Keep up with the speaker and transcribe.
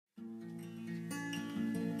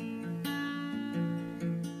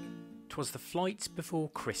'Twas the flight before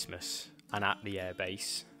Christmas, and at the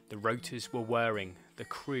airbase, the rotors were whirring, the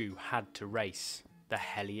crew had to race. The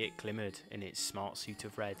Heliot glimmered in its smart suit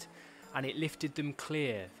of red, and it lifted them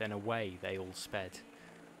clear, then away they all sped.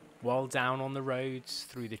 While down on the roads,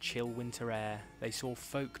 through the chill winter air, they saw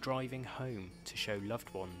folk driving home to show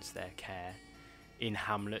loved ones their care. In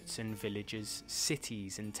hamlets and villages,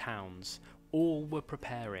 cities and towns, all were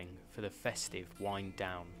preparing for the festive wind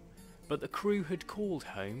down. But the crew had called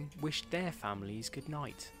home, wished their families good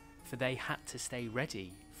night, for they had to stay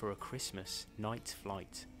ready for a Christmas night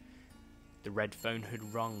flight. The red phone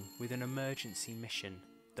had rung with an emergency mission.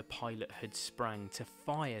 The pilot had sprang to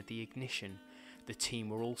fire the ignition. The team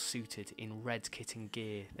were all suited in red kit and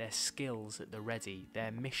gear, their skills at the ready,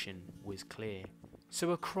 their mission was clear.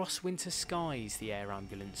 So across winter skies the air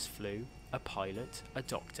ambulance flew, a pilot, a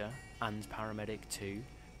doctor, and paramedic too,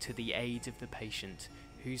 to the aid of the patient,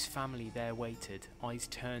 whose family there waited, eyes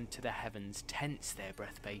turned to the heavens, tense their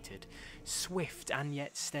breath bated. Swift and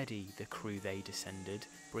yet steady the crew they descended,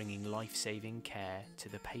 bringing life-saving care to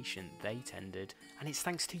the patient they tended. And it's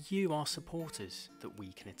thanks to you, our supporters, that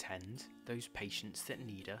we can attend those patients that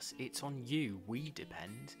need us. It's on you we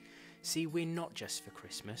depend. See, we're not just for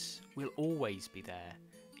Christmas, we'll always be there.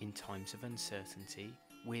 In times of uncertainty,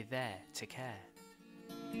 we're there to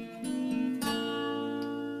care.